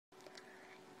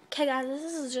Okay guys,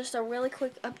 this is just a really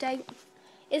quick update.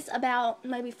 It's about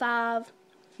maybe probably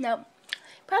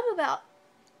about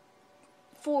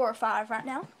 4 or 5 right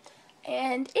now.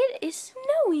 And it is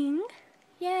snowing.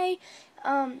 Yay.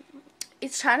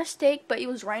 It's trying to stick, but it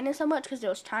was raining so much because it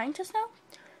was trying to snow.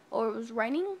 Or it was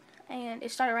raining, and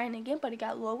it started raining again, but it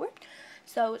got lower.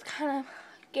 So it's kind of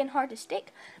getting hard to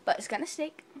stick, but it's going to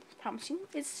stick. I promise you.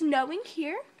 It's snowing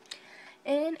here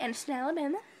in Anderson,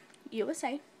 Alabama,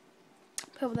 USA.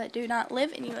 People that do not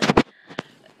live in USA.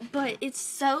 But it's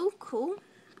so cool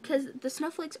because the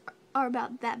snowflakes are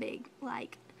about that big.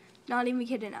 Like, not even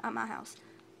kidding, at my house.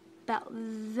 About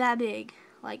that big.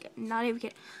 Like, not even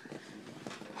kidding.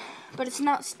 But it's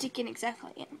not sticking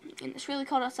exactly in. And it's really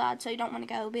cold outside, so you don't want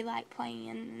to go be like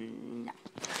playing. No.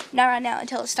 Not right now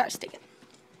until it starts sticking.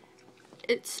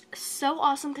 It's so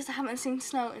awesome because I haven't seen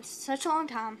snow in such a long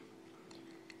time.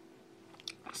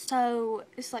 So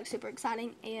it's like super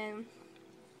exciting, and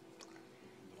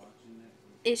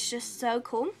it's just so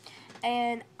cool.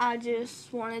 And I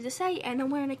just wanted to say, and I'm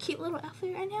wearing a cute little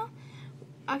outfit right now.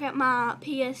 I got my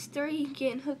PS3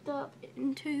 getting hooked up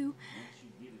into,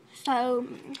 so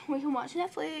we can watch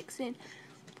Netflix and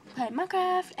play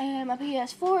Minecraft, and my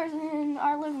PS4 is in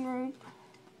our living room,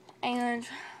 and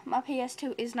my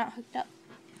PS2 is not hooked up.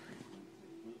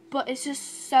 But it's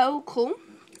just so cool.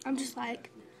 I'm just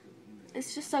like,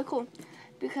 it's just so cool.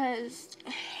 Because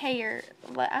here,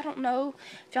 like, I don't know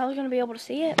if y'all are going to be able to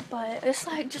see it, but it's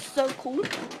like just so cool.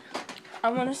 I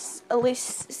want to at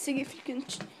least see if you can,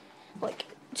 like,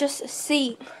 just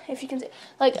see if you can see.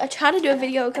 Like, I tried to do a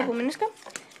video a couple minutes ago,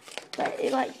 but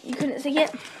it, like, you couldn't see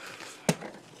it.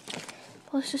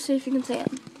 Let's just see if you can see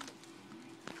it.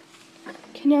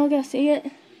 Can y'all guys see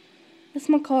it? That's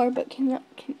my car, but can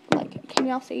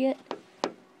y'all see it?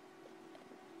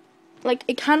 Like,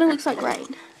 it kind of looks like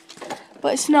rain.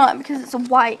 But it's not because it's a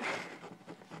white.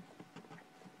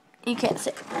 You can't see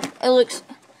it. It looks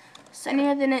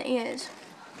sunnier than it is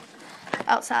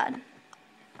outside.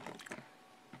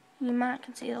 You might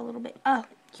can see it a little bit. Oh,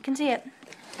 you can see it.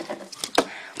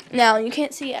 Now, you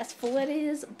can't see as full it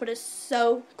is, but it's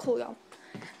so cool, y'all.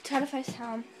 Try to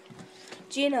FaceTime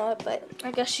Gina, but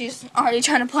I guess she's already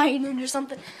trying to play it or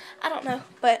something. I don't know,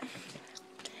 but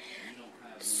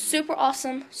super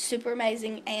awesome, super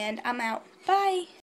amazing, and I'm out. Bye.